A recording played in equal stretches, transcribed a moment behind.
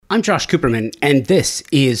I'm Josh Cooperman, and this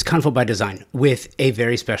is Convo by Design with a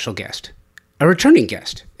very special guest, a returning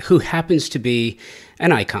guest who happens to be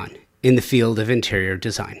an icon in the field of interior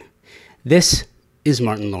design. This is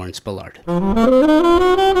Martyn Lawrence Bullard.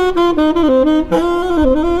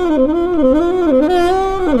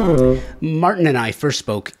 Martyn and I first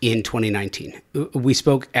spoke in 2019. We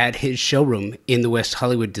spoke at his showroom in the West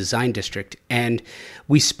Hollywood Design District, and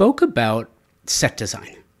we spoke about set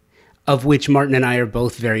design, of which Martyn and I are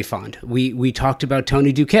both very fond. We talked about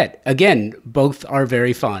Tony Duquette. Again, both are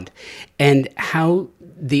very fond. And how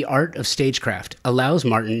the art of stagecraft allows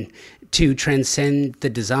Martyn to transcend the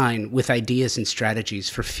design with ideas and strategies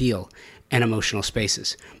for feel and emotional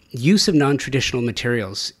spaces. Use of non-traditional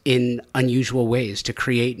materials in unusual ways to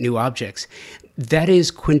create new objects. That is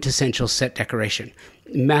quintessential set decoration,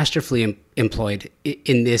 masterfully employed.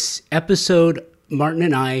 In this episode, Martyn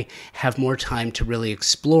and I have more time to really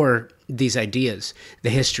explore these ideas, the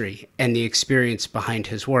history, and the experience behind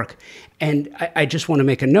his work. And I just want to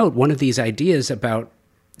make a note, one of these ideas about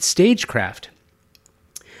stagecraft.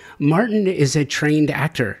 Martyn is a trained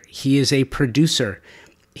actor. He is a producer.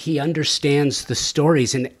 He understands the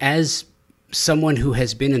stories, and as someone who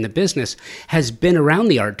has been in the business, has been around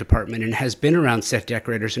the art department and has been around set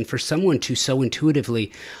decorators, and for someone to so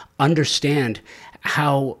intuitively understand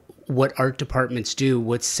what art departments do,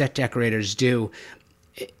 what set decorators do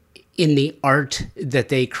in the art that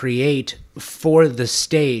they create for the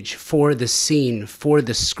stage, for the scene, for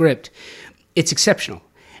the script, it's exceptional.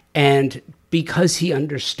 And because he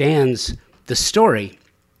understands the story,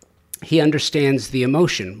 he understands the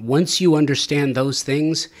emotion. Once you understand those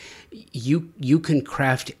things, you can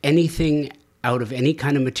craft anything out of any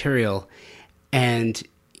kind of material. And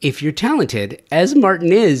if you're talented, as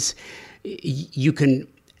Martyn is, you can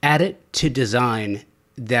add it to design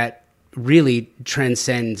that really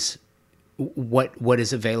transcends what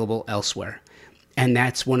is available elsewhere. And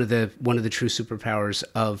that's one of the true superpowers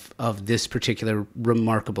of this particular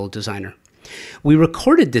remarkable designer. We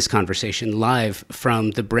recorded this conversation live from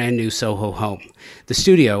the brand new Soho home, the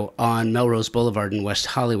studio on Melrose Boulevard in West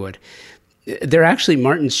Hollywood. They're actually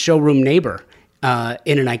Martyn's showroom neighbor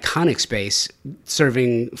in an iconic space,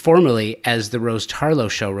 serving formerly as the Rose Tarlow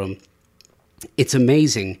showroom. It's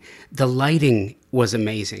amazing. The lighting was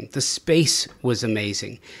amazing. The space was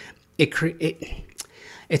amazing.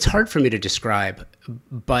 It's hard for me to describe,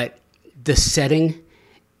 but the setting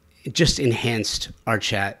just enhanced our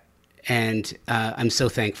chat. And I'm so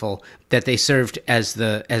thankful that they served as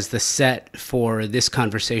the set for this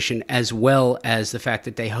conversation, as well as the fact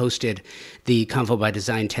that they hosted the Convo by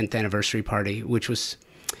Design 10th anniversary party, which was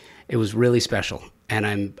really special.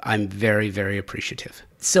 And I'm very, very appreciative.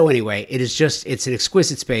 So anyway, it's an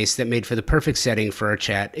exquisite space that made for the perfect setting for our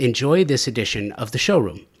chat. Enjoy this edition of the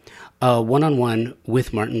Showroom, one-on-one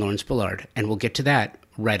with Martyn Lawrence Bullard, and we'll get to that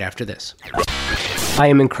right after this. I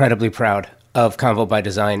am incredibly proud of Convo by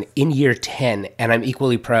Design in year 10, and I'm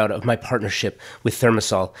equally proud of my partnership with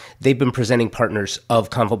Thermosol. They've been presenting partners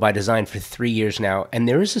of Convo by Design for 3 years now, and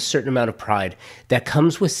there is a certain amount of pride that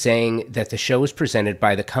comes with saying that the show is presented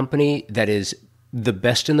by the company that is the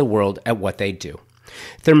best in the world at what they do.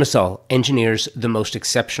 Thermosol engineers the most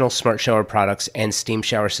exceptional smart shower products and steam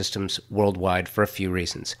shower systems worldwide for a few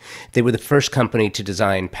reasons. They were the first company to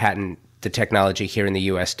design, patent the technology here in the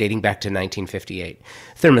U.S. dating back to 1958.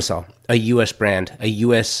 Thermosol, a U.S. brand, a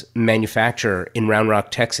U.S. manufacturer in Round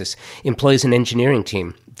Rock, Texas, employs an engineering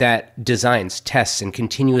team that designs, tests, and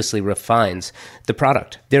continuously refines the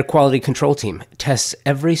product. Their quality control team tests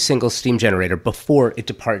every single steam generator before it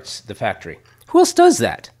departs the factory. Who else does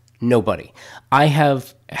that? Nobody. I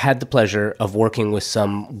have had the pleasure of working with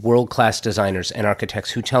some world-class designers and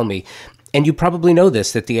architects who tell me, and you probably know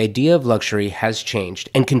this, that the idea of luxury has changed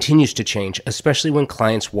and continues to change, especially when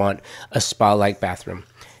clients want a spa-like bathroom.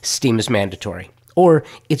 Steam is mandatory, or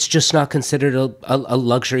it's just not considered a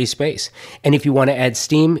luxury space. And if you want to add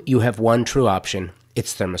steam, you have one true option.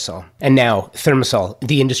 It's Thermosol. And now, Thermosol,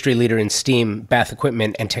 the industry leader in steam, bath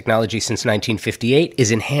equipment, and technology since 1958,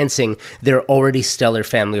 is enhancing their already stellar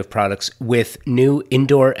family of products with new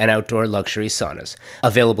indoor and outdoor luxury saunas.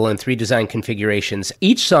 Available in 3 design configurations,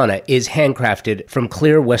 each sauna is handcrafted from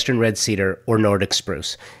clear Western red cedar or Nordic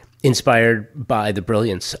spruce, inspired by the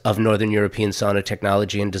brilliance of Northern European sauna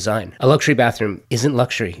technology and design. A luxury bathroom isn't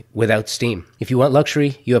luxury without steam. If you want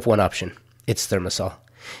luxury, you have one option. It's Thermosol.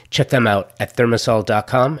 Check them out at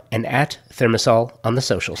thermosol.com and at Thermosol on the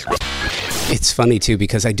socials. It's funny, too,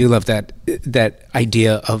 because I do love that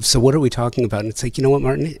idea of, so what are we talking about? And it's like, you know what,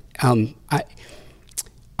 Martyn? I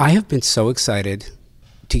have been so excited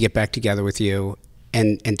to get back together with you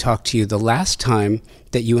and talk to you. The last time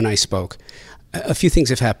that you and I spoke, A few things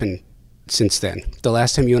have happened since then. The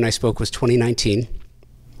last time you and I spoke was 2019.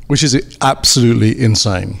 Which is absolutely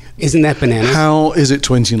insane. Isn't that bananas? How is it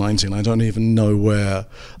 2019? I don't even know where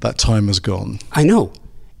that time has gone. I know.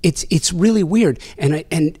 It's really weird. And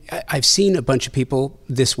I've seen a bunch of people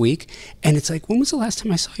this week, and it's like, when was the last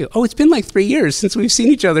time I saw you? Oh, it's been like 3 years since we've seen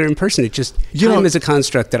each other in person. It just, time is a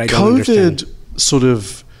construct that I don't understand. COVID sort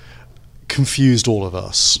of confused all of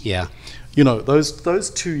us. Yeah. You know, those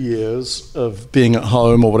 2 years of being at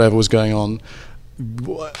home or whatever was going on,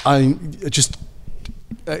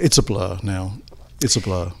 it's a blur now. It's a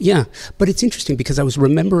blur. Yeah, but it's interesting because I was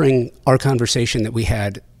remembering our conversation that we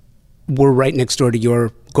had. We're right next door to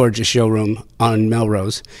your gorgeous showroom on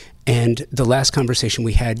Melrose. And the last conversation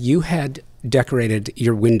we had, you had decorated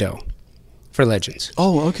your window for Legends.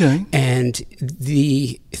 Oh, okay. And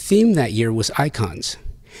the theme that year was icons.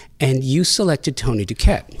 And you selected Tony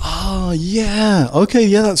Duquette. Oh, yeah. Okay,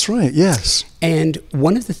 yeah, that's right. Yes. And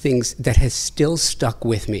one of the things that has still stuck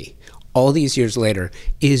with me all these years later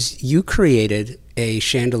is you created a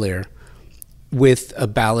chandelier with a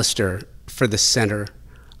baluster for the center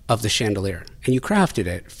of the chandelier, and you crafted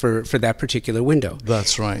it for that particular window.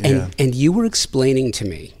 That's right, and, yeah. And you were explaining to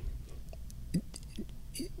me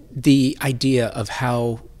the idea of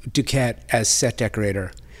how Duquette as set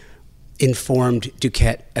decorator informed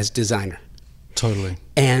Duquette as designer. Totally.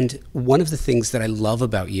 And one of the things that I love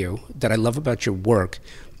about you, that I love about your work,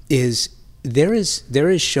 is there is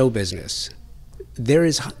show business, there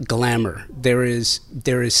is glamour, there is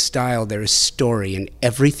style, there is story in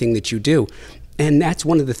everything that you do. And that's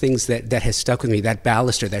one of the things that has stuck with me, that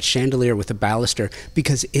baluster, that chandelier with a baluster,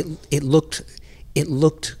 because it looked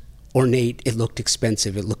ornate, it looked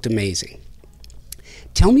expensive, it looked amazing.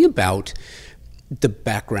 Tell me about the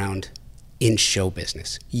background in show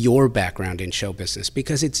business, your background in show business,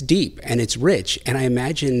 because it's deep and it's rich, and I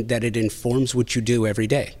imagine that it informs what you do every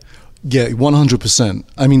day. Yeah, 100%.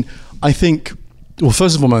 I mean, I think, well,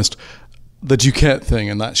 first and foremost, the Duquette thing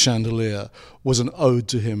and that chandelier was an ode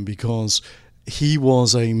to him because he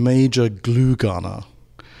was a major glue gunner,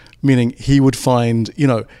 meaning he would find,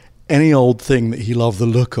 any old thing that he loved the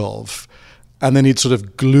look of, and then he'd sort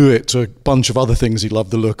of glue it to a bunch of other things he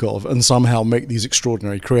loved the look of and somehow make these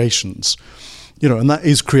extraordinary creations. And that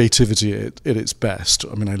is creativity at its best.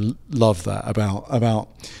 I mean, I love that about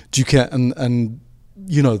Duquette and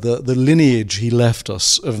the lineage he left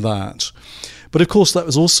us of that. But of course, that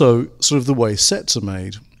was also sort of the way sets are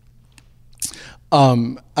made.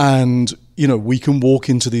 And we can walk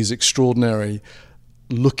into these extraordinary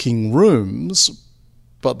looking rooms,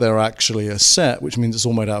 but they're actually a set, which means it's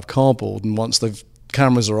all made out of cardboard. And once the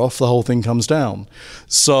cameras are off, the whole thing comes down.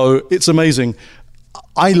 So it's amazing.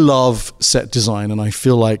 I love set design, and I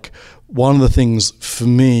feel like one of the things for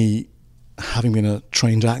me, having been a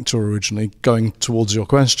trained actor originally, going towards your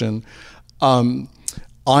question,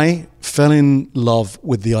 I fell in love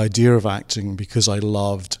with the idea of acting because I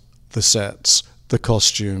loved the sets, the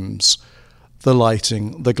costumes, the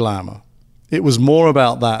lighting, the glamour. It was more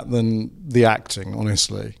about that than the acting,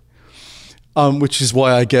 honestly, which is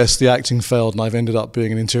why I guess the acting failed and I've ended up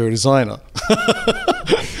being an interior designer.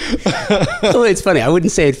 Well, it's funny. I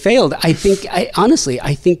wouldn't say it failed. I think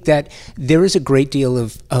that there is a great deal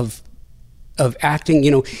of acting.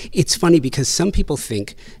 It's funny because some people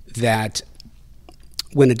think that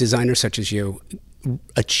when a designer such as you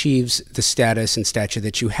achieves the status and stature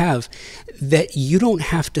that you have, that you don't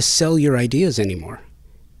have to sell your ideas anymore.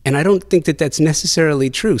 And I don't think that that's necessarily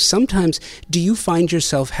true. Sometimes, do you find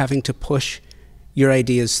yourself having to push your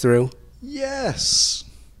ideas through? Yes.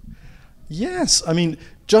 I mean,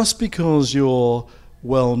 just because you're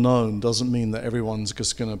well known doesn't mean that everyone's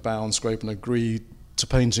just going to bow and scrape and agree to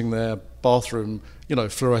painting their bathroom,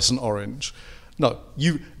 fluorescent orange. No,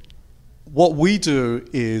 what we do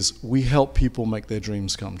is we help people make their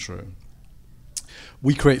dreams come true.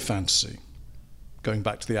 We create fantasy. Going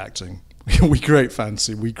back to the acting, we create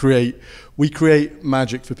fantasy. We create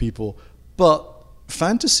magic for people, but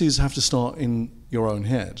fantasies have to start in your own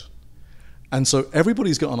head. And so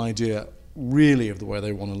everybody's got an idea really of the way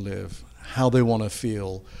they want to live, how they want to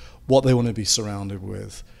feel, what they want to be surrounded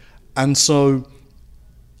with. And so,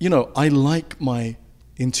 I like my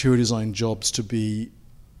interior design jobs to be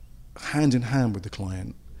hand in hand with the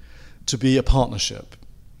client, to be a partnership.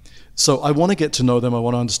 So I want to get to know them. I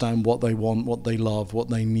want to understand what they want, what they love, what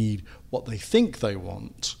they need, what they think they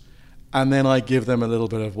want. And then I give them a little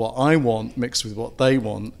bit of what I want mixed with what they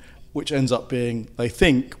want, which ends up being, they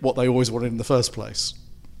think, what they always wanted in the first place.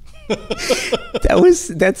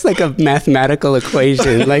 That's like a mathematical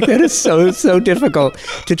equation. Like that is so difficult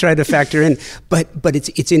to try to factor in. But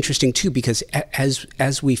it's interesting too, because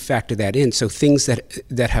as we factor that in, so things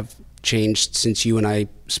that have changed since you and I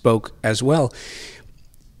spoke as well.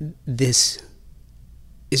 This,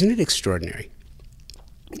 isn't it extraordinary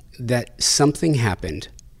that something happened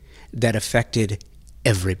that affected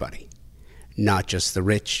everybody, not just the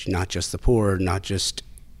rich, not just the poor, not just,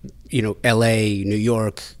 LA, New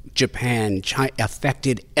York, Japan, China,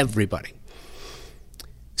 affected everybody.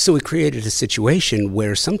 So it created a situation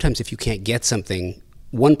where sometimes if you can't get something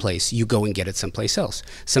one place, you go and get it someplace else.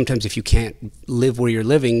 Sometimes if you can't live where you're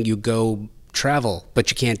living, you go travel, but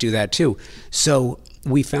you can't do that too. So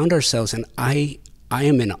we found ourselves, and I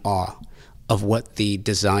am in awe of what the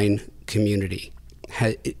design community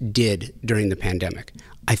did during the pandemic.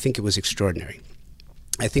 I think it was extraordinary.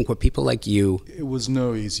 I think what people like you... It was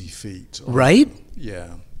no easy feat. Right?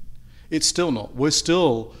 Yeah. It's still not. We're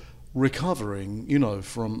still recovering,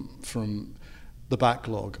 from the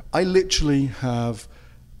backlog. I literally have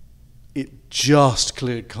it just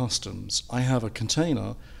cleared customs. I have a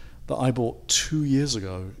container that I bought 2 years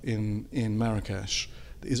ago in Marrakesh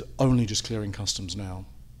that is only just clearing customs now.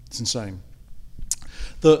 It's insane.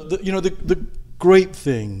 The great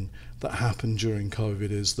thing that happened during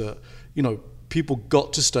COVID is that, people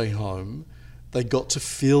got to stay home. They got to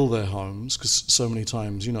feel their homes, because so many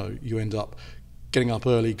times, you end up getting up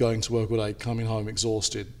early, going to work all day, coming home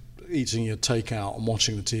exhausted, eating your takeout and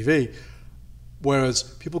watching the TV. Whereas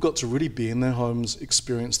people got to really be in their homes,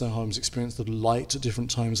 experience the light at different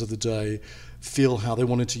times of the day, feel how they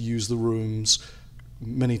wanted to use the rooms,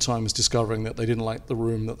 many times discovering that they didn't like the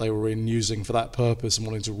room that they were in using for that purpose and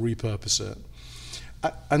wanting to repurpose it.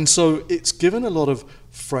 And so it's given a lot of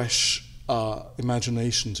fresh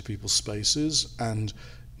imagination to people's spaces and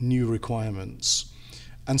new requirements.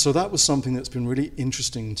 And so that was something that's been really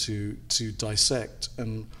interesting to dissect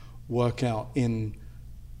and work out in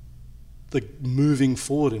the moving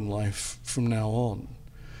forward in life from now on.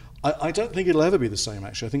 I don't think it'll ever be the same,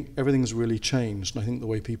 actually. I think everything's really changed, and I think the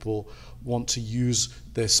way people want to use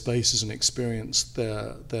their spaces and experience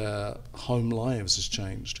their home lives has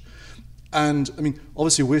changed. And I mean,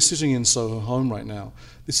 obviously, we're sitting in Soho Home right now.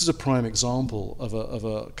 This is a prime example of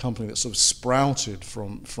a company that sort of sprouted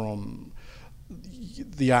from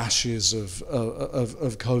the ashes of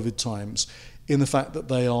COVID times, in the fact that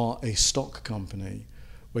they are a stock company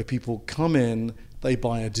where people come in, they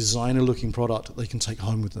buy a designer-looking product that they can take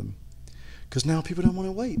home with them. Because now people don't want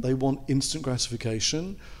to wait. They want instant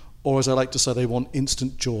gratification, or as I like to say, they want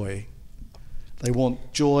instant joy. They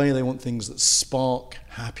want joy, they want things that spark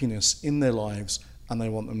happiness in their lives, and they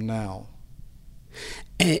want them now.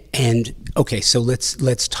 And okay, so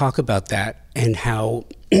let's talk about that and how,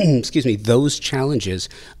 excuse me, those challenges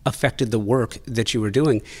affected the work that you were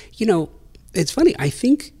doing. It's funny, I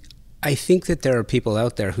think that there are people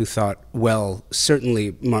out there who thought, well,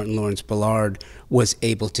 certainly Martyn Lawrence Bullard was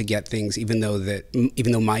able to get things, even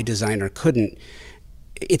though my designer couldn't.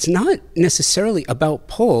 It's not necessarily about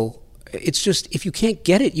pull. It's just, if you can't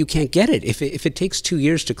get it, you can't get it. If it takes 2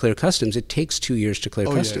 years to clear customs, it takes 2 years to clear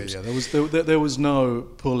customs. Yeah. There was no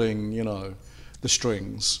pulling, the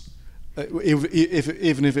strings.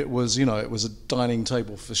 Even if it was, it was a dining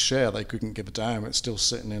table for share, they couldn't give a damn. It's still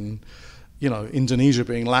sitting in, Indonesia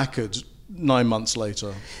being lacquered 9 months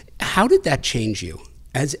later. How did that change you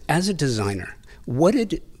as a designer? What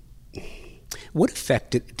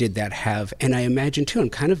effect did that have? And I imagine too, I'm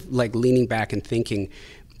kind of like leaning back and thinking,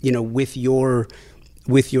 with your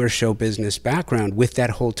show business background, with that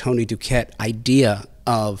whole Tony Duquette idea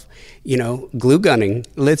of, glue gunning,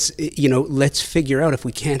 let's figure out, if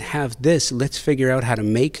we can't have this, let's figure out how to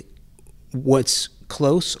make what's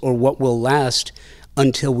close or what will last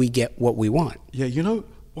until we get what we want. Yeah,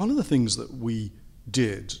 one of the things that we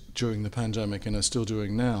did during the pandemic and are still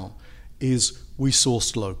doing now is we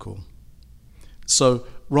sourced local. So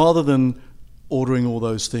rather than ordering all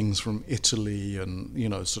those things from Italy and,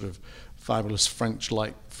 sort of fabulous French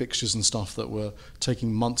light fixtures and stuff that were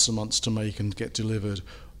taking months and months to make and get delivered,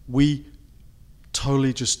 we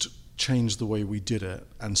totally just changed the way we did it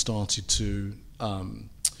and started to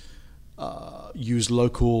use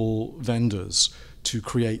local vendors to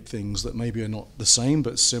create things that maybe are not the same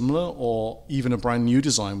but similar, or even a brand new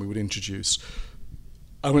design we would introduce.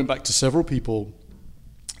 I went back to several people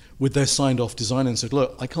with their signed off design and said,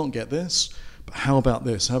 look, I can't get this, but how about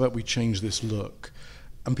this? How about we change this look?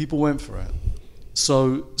 And people went for it.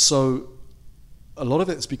 So a lot of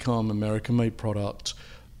it's become American-made product.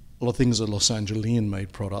 A lot of things are Los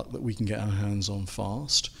Angeles-made product that we can get our hands on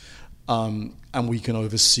fast. and we can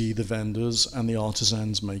oversee the vendors and the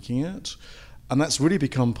artisans making it. And that's really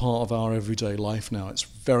become part of our everyday life now. It's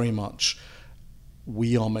very much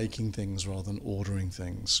we are making things rather than ordering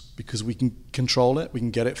things, because we can control it, we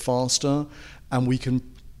can get it faster, and we can,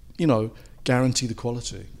 guarantee the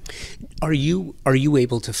quality. Are you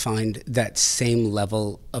able to find that same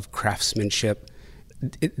level of craftsmanship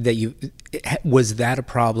was that a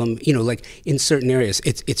problem? Like in certain areas,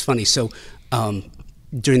 it's funny. So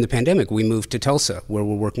during the pandemic, we moved to Tulsa, where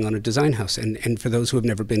we're working on a design house. And for those who have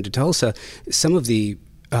never been to Tulsa, some of the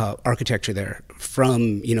architecture there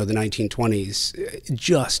from the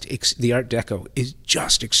 1920s, the Art Deco is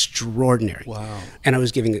just extraordinary. Wow! And I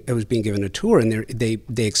was being given a tour, and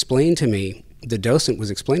they explained to me, the docent was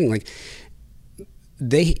explaining, like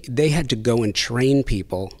they had to go and train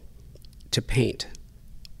people to paint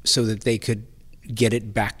so that they could get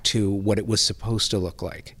it back to what it was supposed to look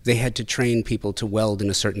like. They had to train people to weld in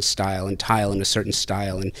a certain style and tile in a certain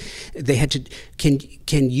style, and they had to.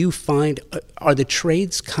 Can you find, are the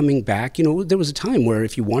trades coming back? There was a time where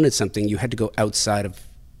if you wanted something, you had to go outside of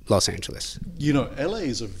Los Angeles. LA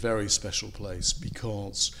is a very special place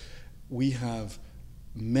because we have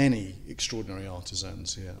many extraordinary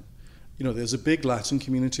artisans here. There's a big Latin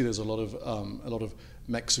community. There's a lot of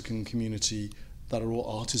Mexican community that are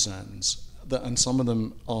all artisans. And some of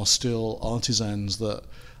them are still artisans that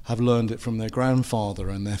have learned it from their grandfather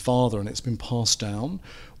and their father, and it's been passed down,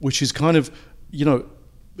 which is kind of,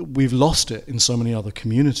 we've lost it in so many other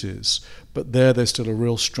communities, but there's still a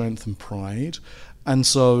real strength and pride. And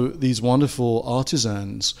so these wonderful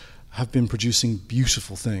artisans have been producing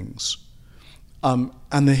beautiful things.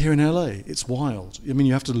 And they're here in LA. It's wild.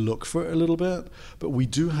 You have to look for it a little bit, but we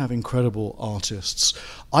do have incredible artists.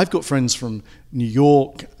 I've got friends from New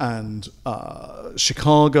York and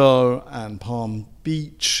Chicago and Palm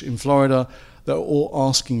Beach in Florida that are all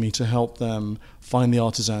asking me to help them find the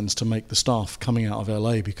artisans to make the stuff coming out of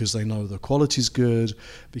LA, because they know the quality's good,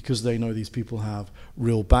 because they know these people have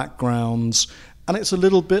real backgrounds. And it's a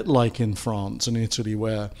little bit like in France and Italy,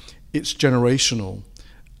 where it's generational.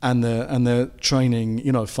 And they're training,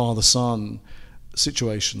 father-son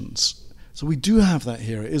situations. So we do have that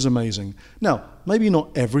here. It is amazing. Now, maybe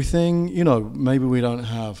not everything. Maybe we don't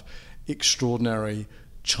have extraordinary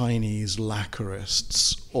Chinese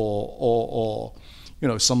lacquerists or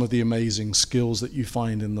some of the amazing skills that you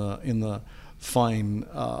find in the fine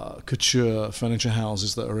couture furniture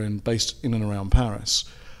houses that are based in and around Paris.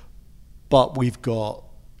 But we've got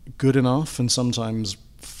good enough, and sometimes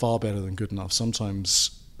far better than good enough.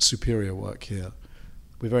 Sometimes superior work here.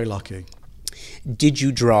 We're very lucky. Did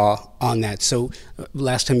you draw on that? So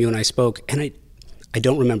last time you and I spoke, and I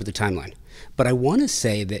don't remember the timeline, but I want to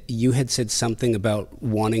say that you had said something about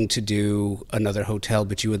wanting to do another hotel,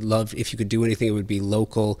 but you would love, if you could do anything, it would be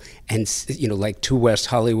local and, like to West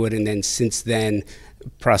Hollywood, and then since then,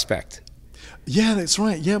 Prospect. Yeah, that's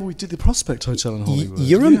right. Yeah, we did the Prospect Hotel in Hollywood.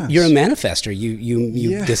 You're a manifester.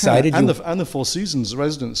 You decided, and the Four Seasons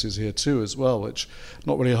residences here too as well, which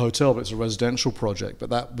not really a hotel, but it's a residential project.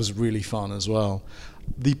 But that was really fun as well.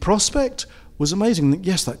 The Prospect was amazing.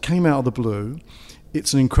 Yes, that came out of the blue.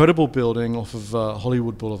 It's an incredible building off of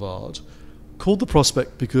Hollywood Boulevard, called the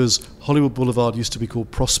Prospect because Hollywood Boulevard used to be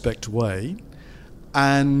called Prospect Way,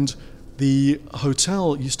 and the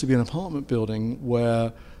hotel used to be an apartment building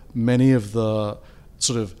where many of the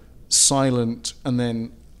sort of silent and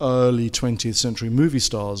then early 20th century movie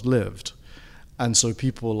stars lived. And so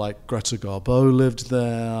people like Greta Garbo lived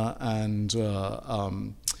there, and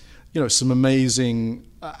some amazing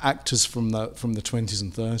actors from the 20s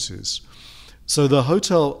and 30s. So the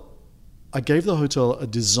hotel, I gave the hotel a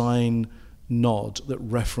design nod that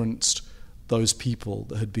referenced those people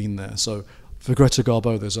that had been there. So for Greta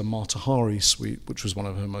Garbo, there's a Mata Hari suite, which was one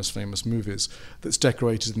of her most famous movies, that's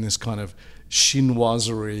decorated in this kind of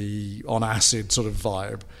chinoiserie on acid sort of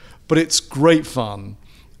vibe. But it's great fun.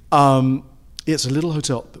 It's a little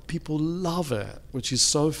hotel, but people love it, which is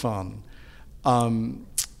so fun. I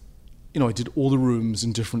did all the rooms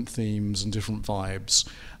in different themes and different vibes.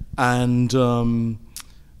 And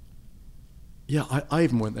I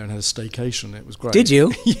even went there and had a staycation. It was great. Did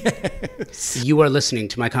you? Yes. You are listening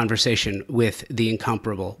to my conversation with the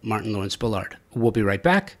incomparable Martyn Lawrence Bullard. We'll be right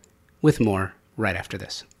back with more right after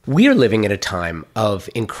this. We are living at a time of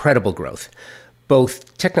incredible growth,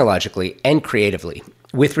 both technologically and creatively,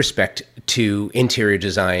 with respect to interior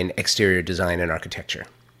design, exterior design, and architecture.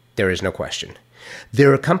 There is no question.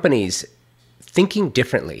 There are companies thinking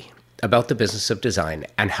differently about the business of design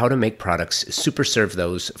and how to make products super serve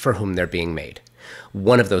those for whom they're being made.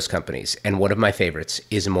 One of those companies, and one of my favorites,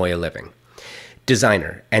 is Moya Living.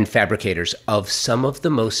 designer and fabricators of some of the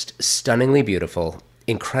most stunningly beautiful,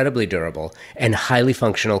 incredibly durable, and highly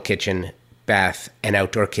functional kitchen, bath, and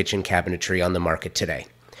outdoor kitchen cabinetry on the market today.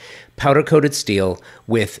 Powder-coated steel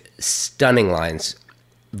with stunning lines,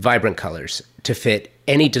 vibrant colors to fit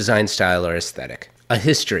any design style or aesthetic. A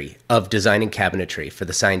history of designing cabinetry for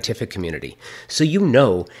the scientific community, so you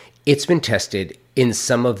know it's been tested in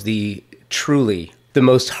some of the truly the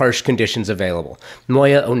most harsh conditions available.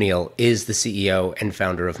 Moya O'Neill is the CEO and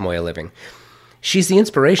founder of Moya Living. She's the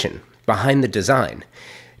inspiration behind the design.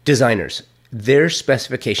 Designers, their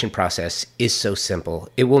specification process is so simple.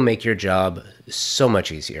 It will make your job so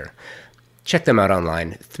much easier. Check them out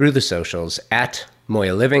online through the socials at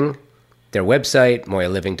Moya Living, their website,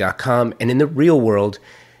 moyaliving.com, and in the real world,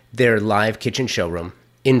 their live kitchen showroom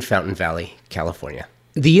in Fountain Valley, California.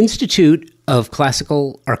 The Institute of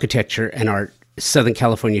Classical Architecture and Art Southern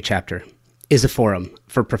California chapter is a forum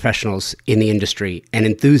for professionals in the industry and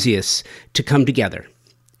enthusiasts to come together,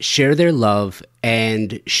 share their love,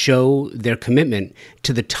 and show their commitment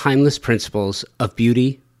to the timeless principles of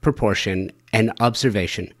beauty, proportion, and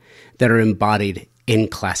observation that are embodied in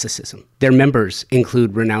classicism. Their members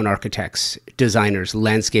include renowned architects, designers,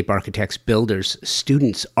 landscape architects, builders,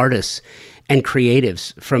 students, artists, and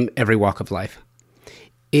creatives from every walk of life.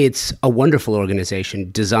 It's a wonderful organization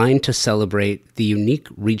designed to celebrate the unique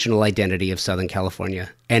regional identity of Southern California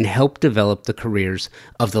and help develop the careers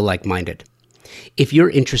of the like-minded. If you're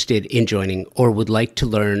interested in joining or would like to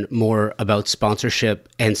learn more about sponsorship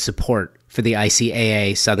and support for the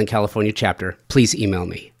ICAA Southern California chapter, please email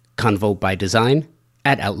me,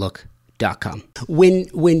 convobydesign@outlook.com.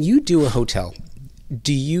 When you do a hotel,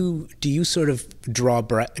 do you sort of draw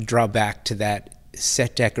back to that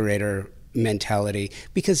set decorator mentality?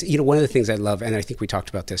 Because, you know, one of the things I love, and I think we talked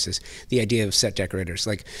about this, is the idea of set decorators.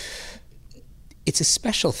 Like, it's a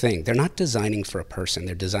special thing. They're not designing for a person,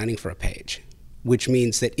 they're designing for a page, which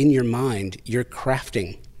means that in your mind, you're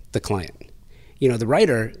crafting the client. You know, the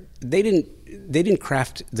writer, they didn't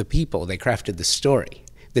craft the people, they crafted the story.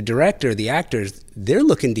 The director, the actors, they're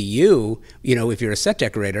looking to you, you know, if you're a set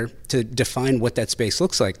decorator, to define what that space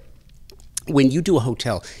looks like. When you do a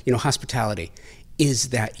hotel, you know, hospitality is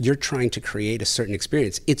that you're trying to create a certain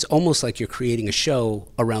experience. It's almost like you're creating a show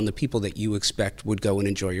around the people that you expect would go and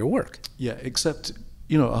enjoy your work. Yeah, except,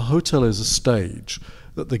 you know, a hotel is a stage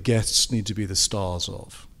that the guests need to be the stars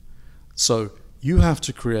of. So you have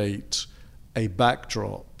to create a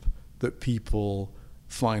backdrop that people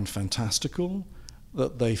find fantastical,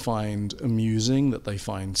 that they find amusing, that they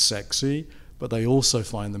find sexy, but they also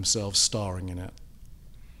find themselves starring in it.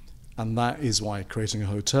 And that is why creating a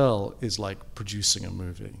hotel is like producing a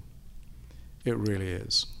movie. It really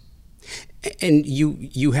is. And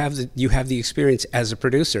you have the experience as a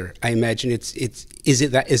producer. I imagine is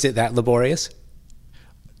it that laborious?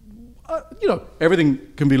 You know, everything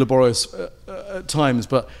can be laborious at times,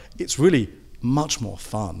 but it's really much more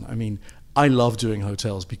fun. I mean, I love doing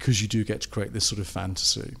hotels because you do get to create this sort of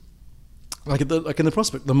fantasy. Like in the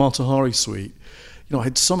Prospect, the Matahari Suite, you know, I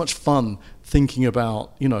had so much fun thinking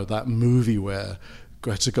about, you know, that movie where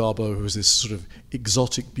Greta Garbo, who was this sort of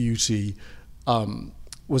exotic beauty,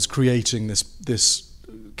 was creating this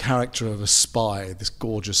character of a spy, this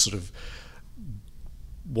gorgeous sort of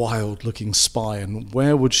wild-looking spy, and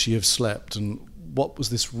where would she have slept, and what was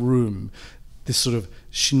this room, this sort of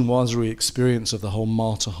chinoiserie experience of the whole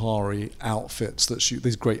Matahari outfits that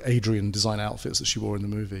these great Adrian design outfits that she wore in the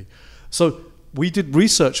movie. So we did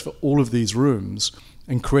research for all of these rooms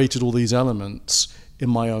and created all these elements in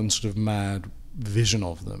my own sort of mad vision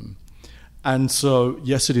of them. And so,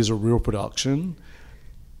 yes, it is a real production,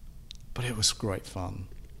 but it was great fun.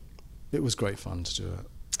 It was great fun to do it.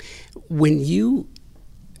 When you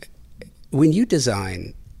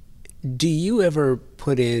design, do you ever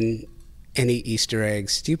put in any Easter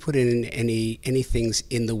eggs? Do you put in any things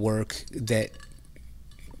in the work that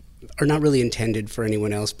are not really intended for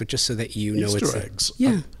anyone else, but just so that you know Easter it's eggs?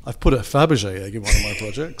 Yeah. I've put a Fabergé egg in one of my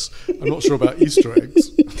projects. I'm not sure about Easter eggs.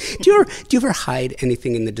 Do you ever hide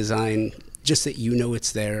anything in the design just that you know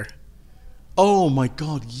it's there? Oh my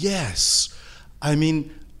God, yes. I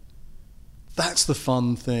mean, that's the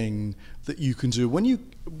fun thing that you can do.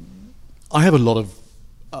 I have a lot of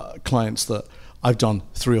clients that I've done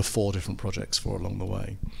 3 or 4 different projects for along the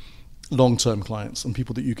way. Long-term clients and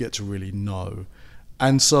people that you get to really know.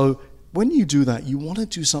 And so when you do that, you want to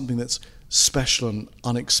do something that's special and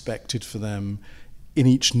unexpected for them in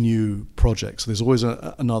each new project. So there's always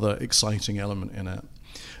another exciting element in it.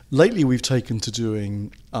 Lately, we've taken to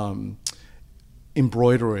doing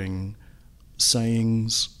embroidering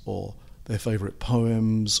sayings or their favorite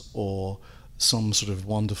poems or some sort of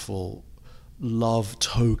wonderful love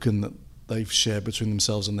token that they've shared between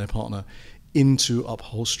themselves and their partner into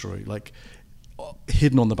upholstery, like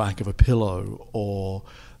hidden on the back of a pillow, or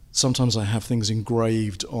sometimes I have things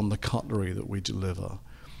engraved on the cutlery that we deliver.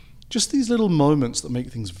 Just these little moments that make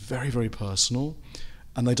things very, very personal,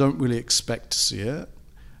 and they don't really expect to see it.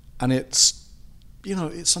 And it's, you know,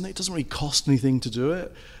 it's something, it doesn't really cost anything to do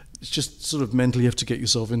it. It's just sort of mentally you have to get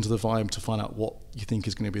yourself into the vibe to find out what you think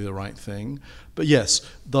is going to be the right thing. But yes,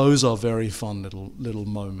 those are very fun little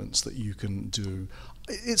moments that you can do.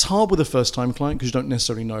 It's hard with a first-time client because you don't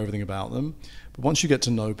necessarily know everything about them. But once you get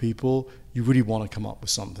to know people, you really want to come up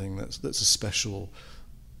with something that's a special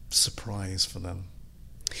surprise for them.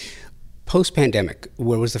 Post-pandemic,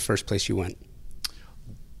 where was the first place you went?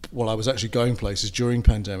 Well, I was actually going places during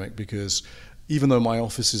pandemic because even though my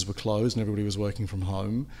offices were closed and everybody was working from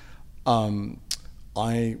home,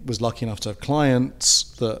 I was lucky enough to have clients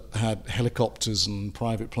that had helicopters and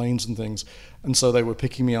private planes and things. And so they were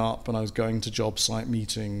picking me up and I was going to job site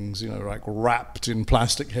meetings, you know, like wrapped in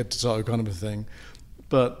plastic head to toe kind of a thing.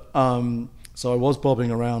 But so I was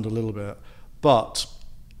bobbing around a little bit. But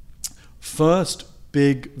first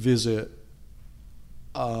big visit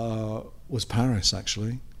was Paris,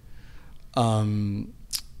 actually.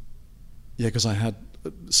 Yeah, because I had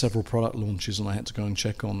several product launches and I had to go and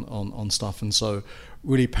check on stuff. And so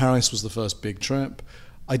really Paris was the first big trip.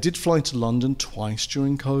 I did fly to London twice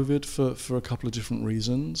during COVID for a couple of different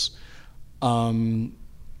reasons. I mean,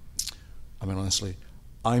 honestly,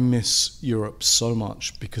 I miss Europe so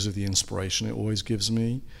much because of the inspiration it always gives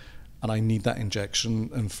me. And I need that injection.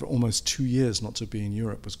 And for almost 2 years not to be in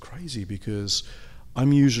Europe was crazy because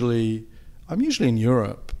I'm usually in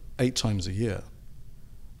Europe 8 times a year.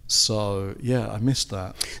 So, yeah, I missed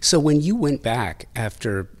that. So when you went back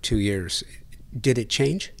after 2 years, did it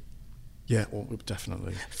change? Yeah, well,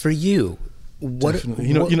 definitely. For you, what... Definitely.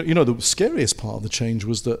 You know, the scariest part of the change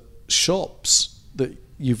was that shops that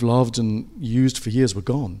you've loved and used for years were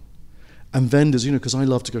gone. And vendors, you know, because I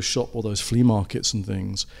love to go shop all those flea markets and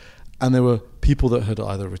things. And there were people that had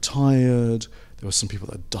either retired, there were some people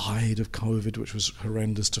that died of COVID, which was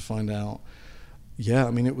horrendous to find out. Yeah,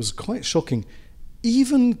 I mean, it was quite shocking.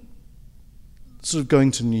 Even sort of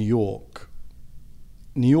going to New York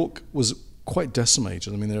was quite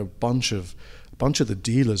decimated. I mean, there are a bunch of the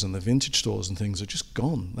dealers and the vintage stores and things are just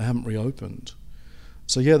gone. They haven't reopened.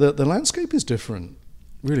 So yeah, the landscape is different.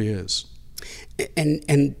 It really is.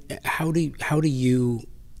 And how do you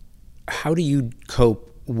cope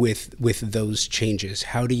with those changes?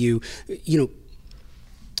 How do you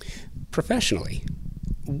professionally?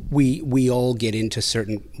 We all get into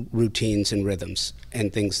certain routines and rhythms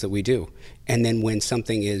and things that we do. And then when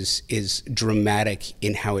something is dramatic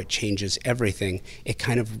in how it changes everything, it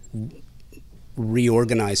kind of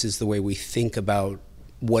reorganizes the way we think about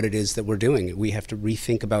what it is that we're doing. We have to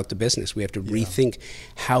rethink about the business. We have to rethink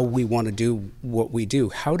how we want to do what we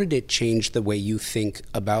do. How did it change the way you think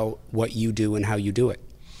about what you do and how you do it?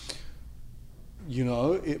 You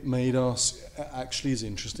know, it made us, actually is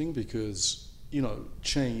interesting because, you know,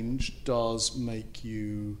 change does make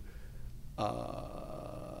you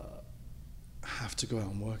have to go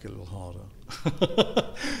out and work a little harder.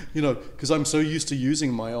 You know, because I'm so used to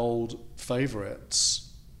using my old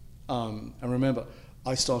favorites. And remember,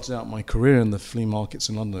 I started out my career in the flea markets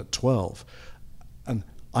in London at 12. And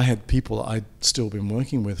I had people that I'd still been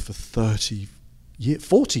working with for 40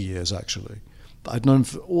 years actually, that I'd known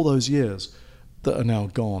for all those years that are now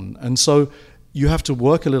gone. And so you have to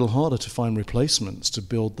work a little harder to find replacements, to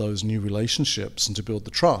build those new relationships and to build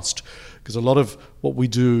the trust. Because a lot of what we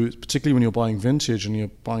do, particularly when you're buying vintage and you're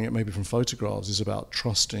buying it maybe from photographs, is about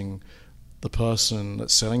trusting the person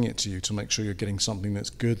that's selling it to you to make sure you're getting something that's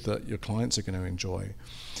good that your clients are going to enjoy.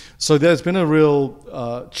 So there's been a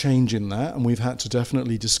real change in that, and we've had to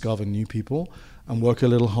definitely discover new people and work a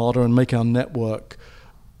little harder and make our network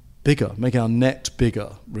bigger, make our net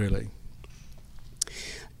bigger, really.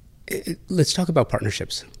 Let's talk about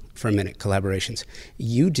partnerships for a minute, collaborations.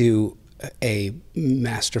 You do a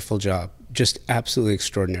masterful job, just absolutely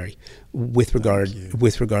extraordinary with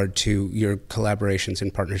regard to your collaborations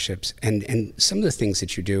and partnerships. And some of the things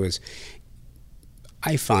that you do is,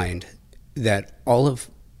 I find that all of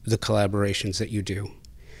the collaborations that you do,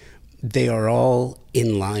 they are all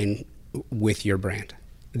in line with your brand.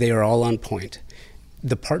 They are all on point.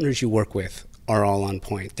 The partners you work with are all on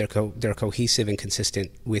point. They're cohesive and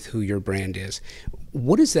consistent with who your brand is.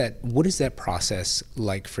 What is that process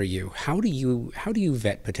like for you? How do you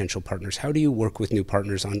vet potential partners? How do you work with new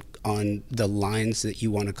partners on the lines that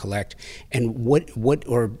you want to collect, and what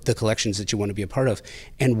or the collections that you want to be a part of?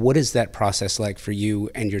 And what is that process like for you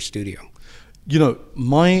and your studio?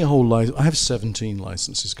 My whole life, I have 17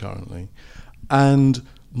 licenses currently, and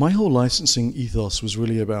my whole licensing ethos was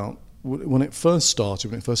really about, when it first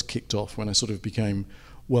started, when it first kicked off, when I sort of became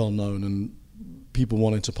well known and people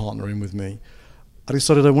wanted to partner in with me, I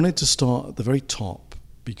decided I wanted to start at the very top,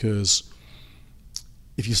 because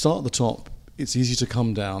if you start at the top, it's easy to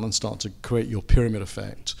come down and start to create your pyramid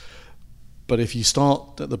effect. But if you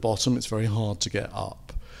start at the bottom, it's very hard to get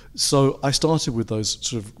up. So I started with those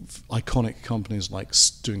sort of iconic companies like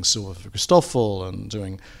doing silver for Christoffel and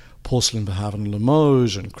doing porcelain for Havre and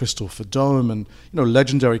Limoges and crystal for Dome, and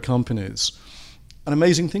legendary companies. And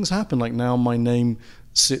amazing things happen. Like now my name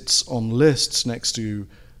sits on lists next to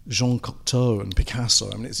Jean Cocteau and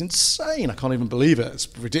Picasso. I mean, it's insane. I can't even believe it.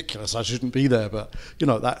 It's ridiculous. I shouldn't be there, but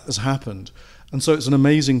that has happened. And so it's an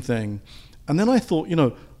amazing thing. And then I thought,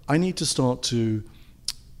 I need to start to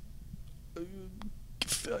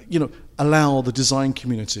allow the design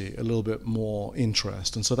community a little bit more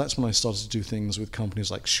interest. And so that's when I started to do things with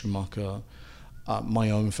companies like Schumacher, my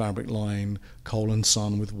own fabric line, Cole &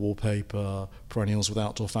 Son with wallpaper, Perennials with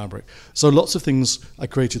outdoor fabric. So lots of things I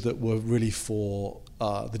created that were really for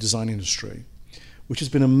the design industry, which has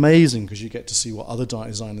been amazing because you get to see what other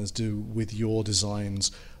designers do with your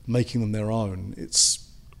designs, making them their own. It's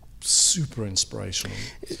super inspirational.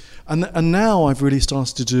 And now I've really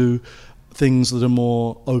started to do things that are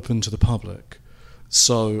more open to the public.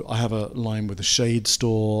 So I have a line with a shade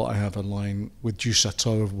store, I have a line with Du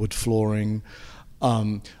Chateau of wood flooring,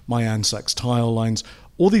 my Ansacs tile lines.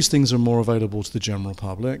 All these things are more available to the general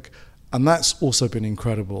public, and that's also been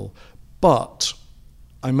incredible. But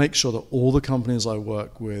I make sure that all the companies I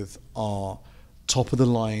work with are top of the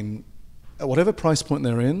line. At whatever price point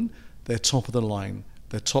they're in, they're top of the line.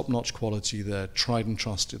 They're top-notch quality, they're tried and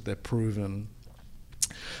trusted, they're proven.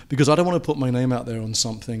 Because I don't want to put my name out there on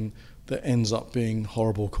something that ends up being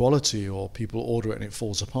horrible quality or people order it and it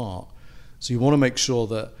falls apart. So you want to make sure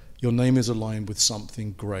that your name is aligned with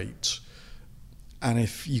something great. And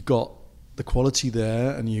if you've got the quality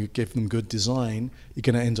there and you give them good design, you're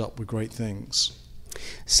going to end up with great things.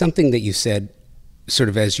 Something that you said sort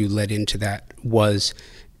of as you led into that was,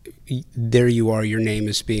 there you are, your name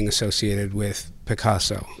is being associated with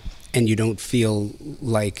Picasso, and you don't feel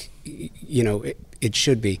like, it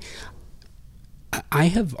should be. I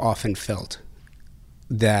have often felt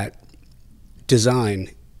that design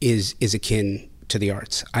is akin to the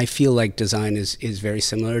arts. I feel like design is very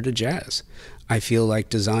similar to jazz. I feel like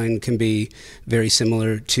design can be very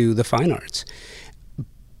similar to the fine arts.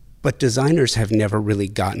 But designers have never really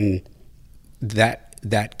gotten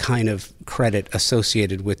that kind of credit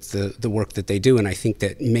associated with the work that they do, and I think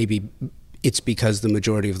that maybe it's because the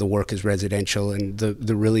majority of the work is residential, and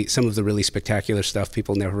some of the really spectacular stuff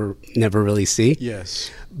people never really see. Yes.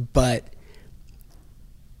 But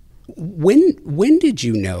when did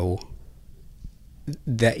you know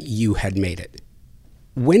that you had made it?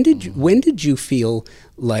 When did you feel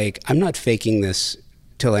like, I'm not faking this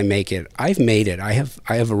till I make it? I've made it. I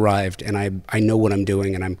have arrived, and I know what I'm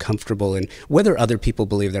doing, and I'm comfortable. And whether other people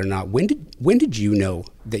believe that or not, when did you know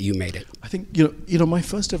that you made it? I think my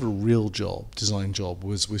first ever real design job,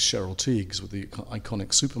 was with Cheryl Tiegs, with the iconic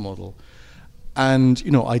supermodel, and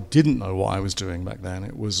I didn't know what I was doing back then.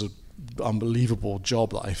 It was an unbelievable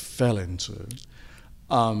job that I fell into,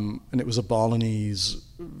 and it was a Balinese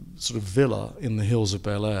sort of villa in the hills of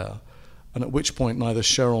Bel Air. And at which point neither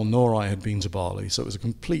Cheryl nor I had been to Bali, so it was a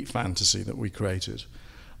complete fantasy that we created.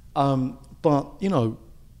 But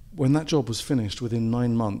when that job was finished, within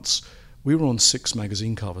 9 months, we were on 6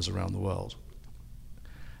 magazine covers around the world.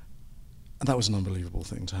 And that was an unbelievable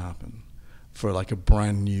thing to happen for like a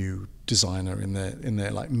brand new designer in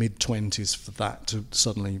their like mid-20s, for that to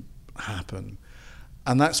suddenly happen.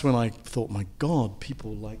 And that's when I thought, my God,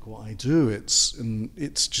 people like what I do. It's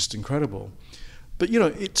just incredible. But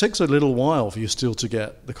it takes a little while for you still to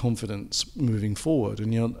get the confidence moving forward.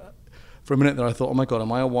 And for a minute there, I thought, oh my God,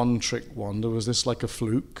 am I a one-trick wonder? Was this like a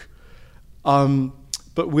fluke?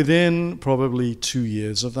 But within probably 2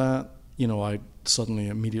 years of that, I suddenly,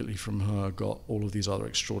 immediately from her, got all of these other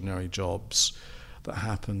extraordinary jobs that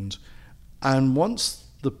happened. And once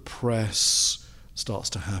the press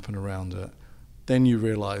starts to happen around it, then you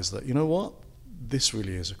realize that, this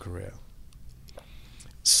really is a career.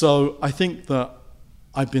 So I think that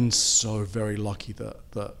I've been so very lucky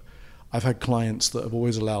that I've had clients that have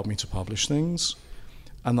always allowed me to publish things,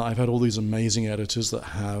 and that I've had all these amazing editors that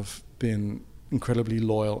have been incredibly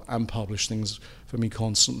loyal and published things for me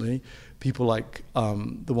constantly. People like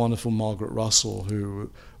the wonderful Margaret Russell,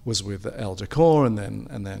 who was with Elle Decor and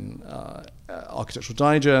then Architectural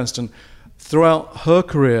Digest, and throughout her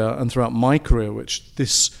career and throughout my career, which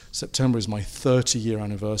this September is my 30-year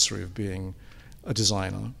anniversary of being a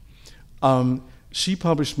designer, she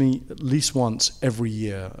published me at least once every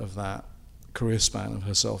year of that career span of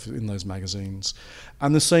herself in those magazines.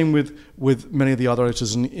 And the same with many of the other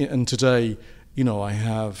editors. And today, you know, I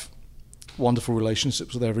have wonderful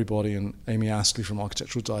relationships with everybody, and Amy Astley from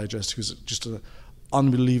Architectural Digest, who's just an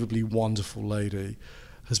unbelievably wonderful lady,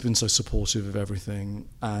 has been so supportive of everything.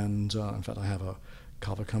 And in fact, I have a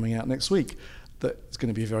cover coming out next week that's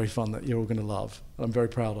going to be very fun, that you're all going to love, I'm very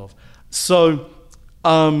proud of. So,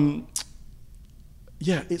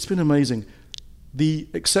 yeah, it's been amazing. The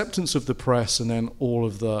acceptance of the press and then all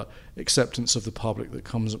of the acceptance of the public that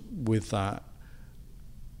comes with that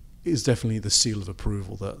is definitely the seal of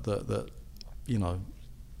approval that you know,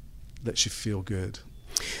 lets you feel good.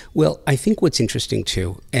 Well, I think what's interesting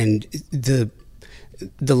too, and the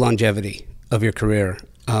longevity of your career,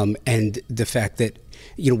 and the fact that,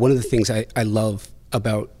 you know, one of the things I love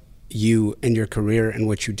about you and your career and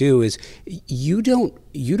what you do is you don't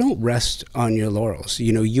rest on your laurels.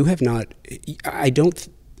 You know, you have not. I don't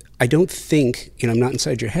think, you know, I'm not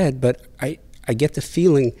inside your head, but I get the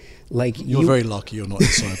feeling like you're very lucky you're not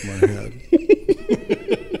inside my head.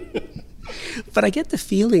 But I get the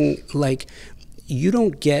feeling like you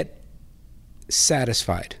don't get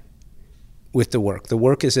satisfied with the work. The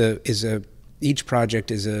work is each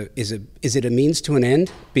project is it a means to an end,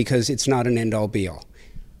 because it's not an end all be all.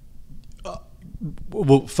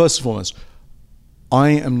 Well, first and foremost, I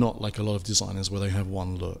am not like a lot of designers where they have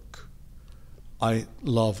one look. I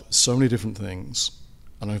love so many different things.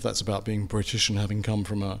 I don't know if that's about being British and having come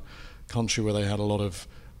from a country where they had a lot of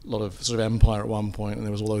sort of empire at one point, and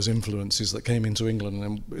there was all those influences that came into England,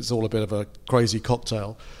 and it's all a bit of a crazy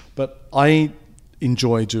cocktail. But I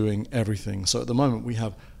enjoy doing everything. So at the moment we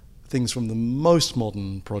have things from the most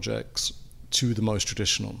modern projects to the most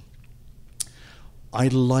traditional. I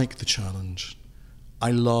like the challenge. I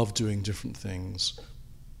love doing different things.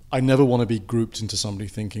 I never want to be grouped into somebody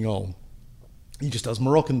thinking, oh, he just does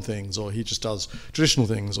Moroccan things, or he just does traditional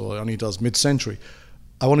things, or only does mid-century.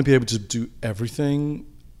 I want to be able to do everything,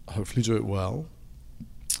 hopefully do it well.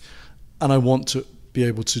 And I want to be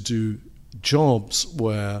able to do jobs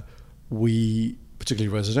where we,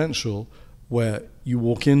 particularly residential, where you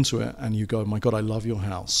walk into it and you go, my God, I love your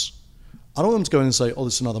house. I don't want them to go in and say, oh,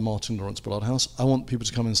 this is another Martyn Lawrence Bullard house. I want people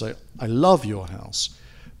to come in and say, I love your house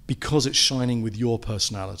because it's shining with your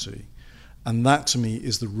personality. And that, to me,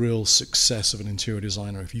 is the real success of an interior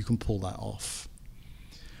designer, if you can pull that off.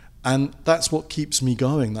 And that's what keeps me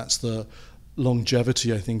going. That's the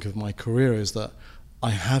longevity, I think, of my career, is that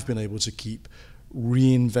I have been able to keep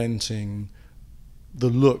reinventing the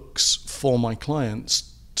looks for my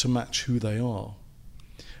clients to match who they are.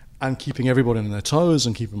 And keeping everybody on their toes,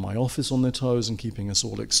 and keeping my office on their toes, and keeping us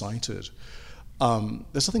all excited.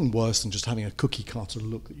 There's nothing worse than just having a cookie cutter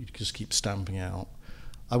look that you just keep stamping out.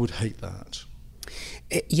 I would hate that.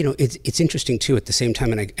 You know, it's interesting too. At the same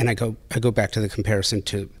time, and I go back to the comparison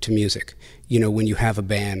to music. You know, when you have a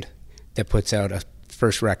band that puts out a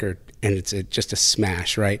first record and it's just a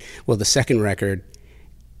smash, right? Well, the second record,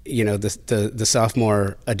 you know, the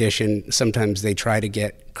sophomore edition, sometimes they try to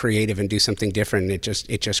get creative and do something different, and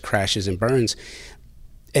it just crashes and burns.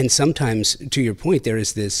 And sometimes, to your point, there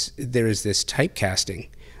is this typecasting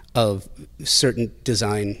of certain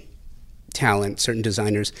design talent, certain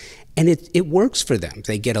designers, and it works for them.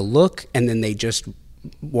 They get a look and then they just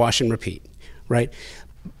wash and repeat, right?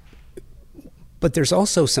 But there's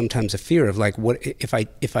also sometimes a fear of, like, what if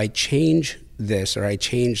I change this or I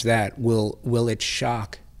change that, will it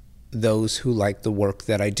shock those who like the work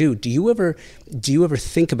that I do? Do you ever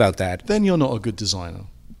think about that? Then you're not a good designer.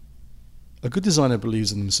 A good designer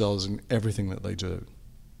believes in themselves in everything that they do.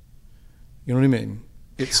 You know what I mean?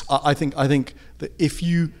 I think that if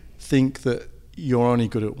you think that you're only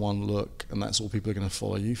good at one look and that's all people are going to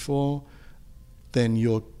follow you for, then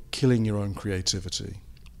you're killing your own creativity.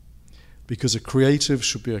 Because a creative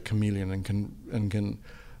should be a chameleon and can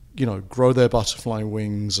you know, grow their butterfly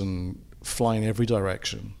wings and fly in every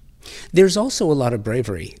direction. There's also a lot of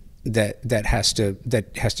bravery that has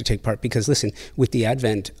to take part, because listen, with the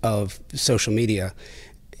advent of social media,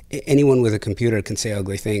 anyone with a computer can say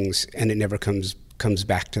ugly things and it never comes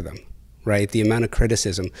back to them, right? The amount of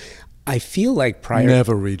criticism. I feel like prior.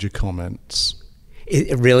 Never read your comments.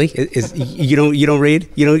 Really? You don't read?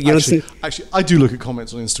 You don't. Actually, I do look at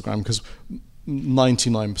comments on Instagram, because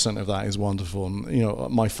 99% of that is wonderful, and you know,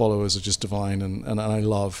 my followers are just divine, and I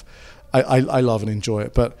love and enjoy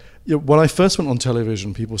it. But you know, when I first went on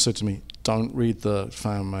television, people said to me, "Don't read the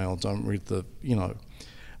fan mail. Don't read the," you know.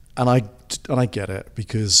 And I get it,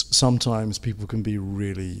 because sometimes people can be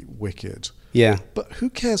really wicked. Yeah. But who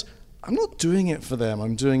cares? I'm not doing it for them.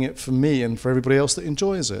 I'm doing it for me and for everybody else that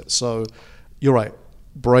enjoys it. So you're right.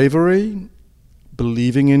 Bravery,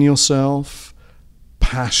 believing in yourself,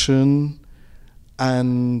 passion,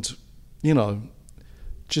 and, you know,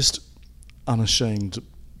 just unashamed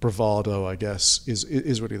bravado, I guess,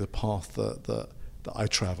 is really the path that I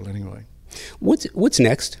travel anyway. What's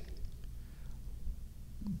next?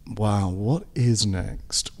 Wow, what is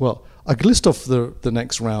next? Well, I could list off the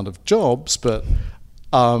next round of jobs, but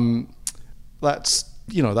they're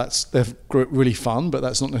really fun, but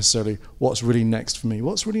that's not necessarily what's really next for me.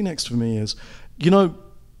 What's really next for me is,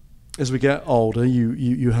 as we get older,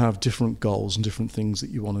 you have different goals and different things that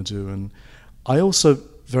you want to do, and I also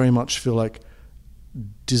very much feel like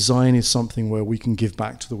design is something where we can give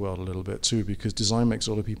back to the world a little bit too, because design makes a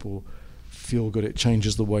lot of people feel good. It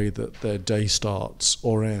changes the way that their day starts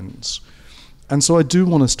or ends. And so I do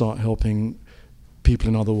want to start helping people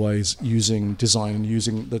in other ways using design and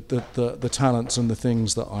using the talents and the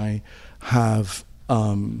things that I have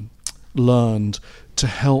learned to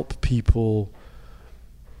help people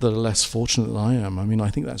that are less fortunate than I am. I mean, I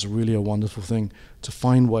think that's really a wonderful thing, to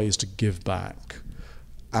find ways to give back.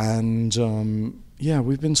 And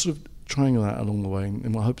we've been sort of trying that along the way,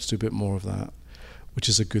 and I hope to do a bit more of that, which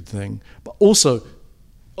is a good thing. But also,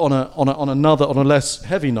 on a less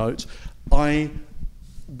heavy note, I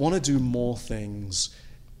want to do more things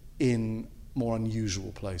in more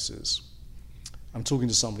unusual places. I'm talking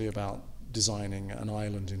to somebody about designing an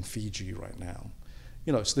island in Fiji right now.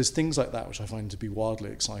 So there's things like that which I find to be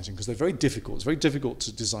wildly exciting, because they're very difficult. It's very difficult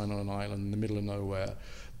to design on an island in the middle of nowhere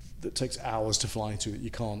that takes hours to fly to, that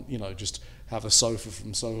you can't, just have a sofa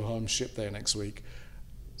from Soho Home shipped there next week.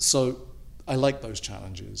 So I like those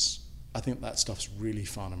challenges. I think that stuff's really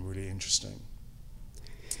fun and really interesting.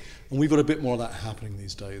 And we've got a bit more of that happening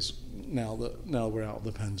these days now we're out of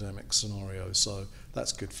the pandemic scenario, so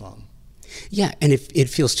that's good fun. Yeah, and it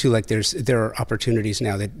feels too like there are opportunities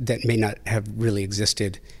now that may not have really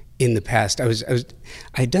existed in the past. I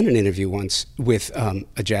had done an interview once with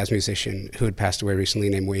a jazz musician who had passed away recently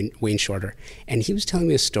named Wayne Shorter, and he was telling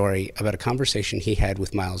me a story about a conversation he had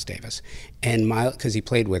with Miles Davis, and because he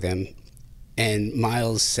played with him, and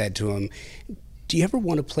Miles said to him, "Do you ever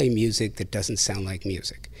want to play music that doesn't sound like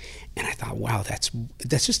music?" And I thought, wow, that's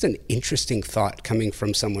just an interesting thought coming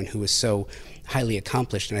from someone who is so highly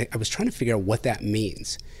accomplished. And I was trying to figure out what that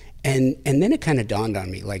means. And then it kind of dawned on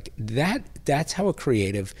me, like that's how a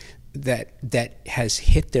creative that has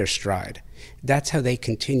hit their stride, that's how they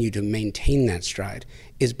continue to maintain that stride,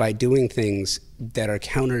 is by doing things that are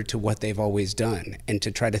counter to what they've always done, and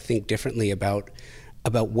to try to think differently about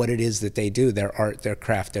what it is that they do, their art, their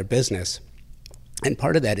craft, their business. And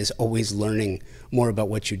part of that is always learning more about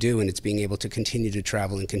what you do, and it's being able to continue to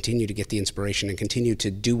travel and continue to get the inspiration and continue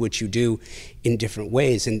to do what you do in different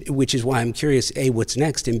ways. And which is why I'm curious, A, what's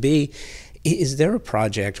next, and B, is there a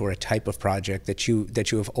project or a type of project that you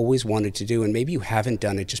have always wanted to do, and maybe you haven't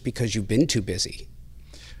done it just because you've been too busy?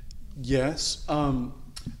 Yes,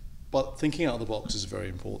 but thinking out of the box is a very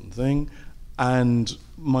important thing. And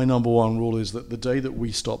my number one rule is that the day that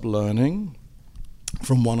we stop learning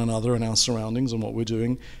from one another and our surroundings and what we're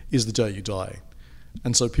doing is the day you die.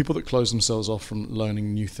 And so people that close themselves off from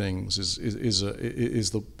learning new things is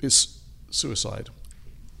suicide.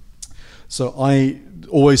 So I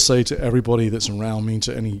always say to everybody that's around me,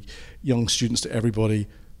 to any young students, to everybody,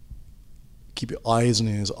 keep your eyes and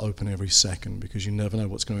ears open every second, because you never know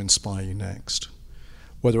what's going to inspire you next.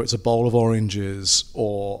 Whether it's a bowl of oranges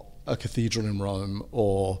or a cathedral in Rome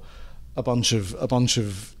or a bunch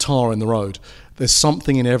of tar in the road, there's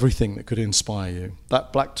something in everything that could inspire you.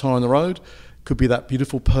 That black tar in the road could be that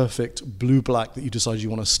beautiful, perfect blue-black that you decide you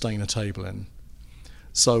want to stain a table in.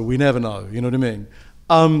 So we never know, you know what I mean?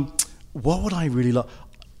 What would I really love?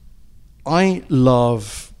 I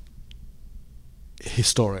love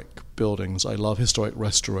historic buildings. I love historic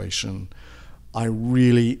restoration. I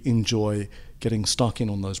really enjoy getting stuck in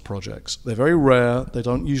on those projects. They're very rare. They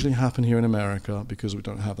don't usually happen here in America because we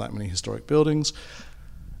don't have that many historic buildings.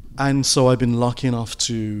 And so I've been lucky enough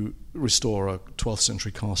to restore a 12th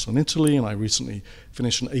century castle in Italy, and I recently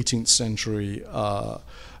finished an 18th century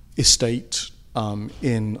estate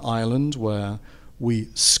in Ireland, where we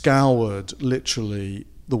scoured literally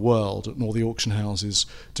the world and all the auction houses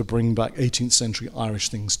to bring back 18th century Irish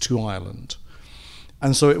things to Ireland.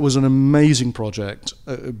 And so it was an amazing project,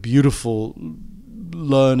 a beautiful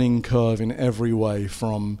learning curve in every way,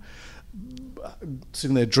 from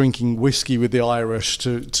sitting there drinking whiskey with the Irish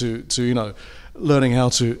to learning how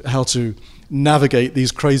to navigate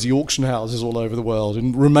these crazy auction houses all over the world,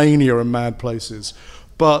 in Romania and mad places.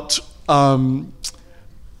 But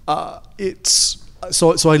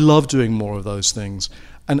so I love doing more of those things.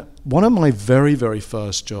 And one of my very, very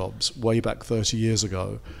first jobs, way back 30 years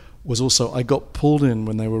ago, was also, I got pulled in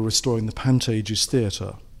when they were restoring the Pantages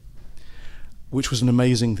Theatre, which was an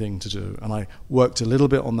amazing thing to do. And I worked a little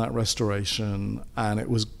bit on that restoration, and it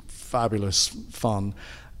was fabulous fun.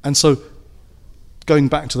 And so going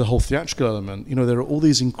back to the whole theatrical element, you know, there are all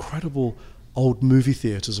these incredible old movie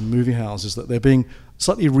theatres and movie houses that they're being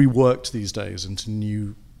slightly reworked these days into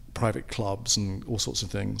new private clubs and all sorts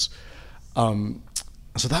of things.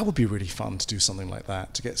 So that would be really fun to do something like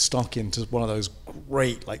that, to get stuck into one of those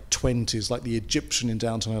great, like 20s, like the Egyptian in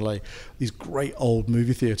downtown LA, these great old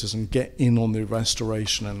movie theatres, and get in on the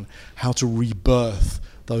restoration and how to rebirth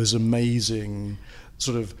those amazing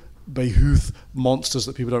sort of Behemoth monsters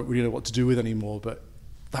that people don't really know what to do with anymore. But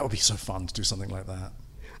that would be so fun to do something like that.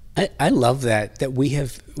 I love that we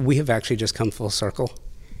have actually just come full circle.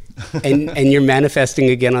 and you're manifesting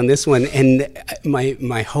again on this one, and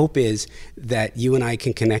my hope is that you and I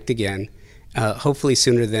can connect again, hopefully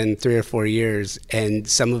sooner than 3 or 4 years, and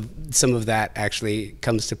some of that actually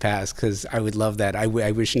comes to pass, because I would love that. I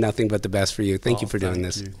wish nothing but the best for you. Thank you for doing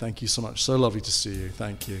this. Thank you so much. So lovely to see you.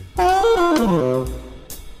 Thank you.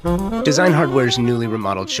 Design Hardware's newly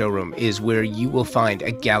remodeled showroom is where you will find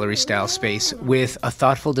a gallery-style space with a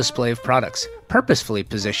thoughtful display of products, purposefully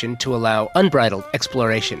positioned to allow unbridled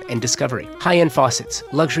exploration and discovery. High-end faucets,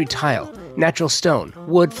 luxury tile, natural stone,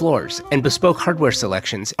 wood floors, and bespoke hardware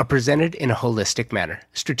selections are presented in a holistic manner,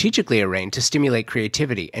 strategically arranged to stimulate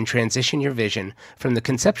creativity and transition your vision from the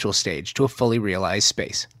conceptual stage to a fully realized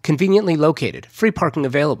space. Conveniently located, free parking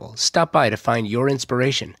available. Stop by to find your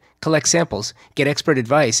inspiration. Collect samples, get expert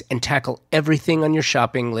advice, and tackle everything on your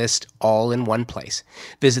shopping list all in one place.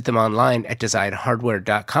 Visit them online at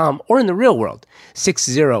designhardware.com or in the real world,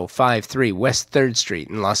 6053 West 3rd Street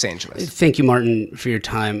in Los Angeles. Thank you, Martyn, for your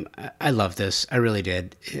time. I love this. I really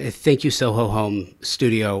did. Thank you, Soho Home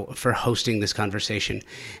Studio, for hosting this conversation,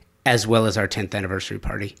 as well as our 10th anniversary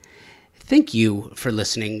party. Thank you for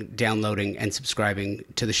listening, downloading, and subscribing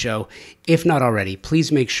to the show. If not already, please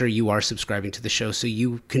make sure you are subscribing to the show so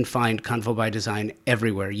you can find Convo by Design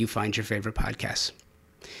everywhere you find your favorite podcasts.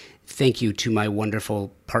 Thank you to my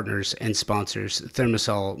wonderful partners and sponsors,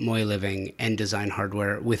 Thermosol, Moy Living, and Design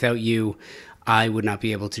Hardware. Without you, I would not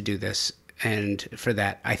be able to do this, and for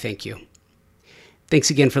that, I thank you.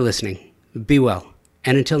 Thanks again for listening. Be well,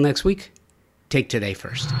 and until next week, take today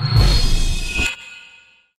first.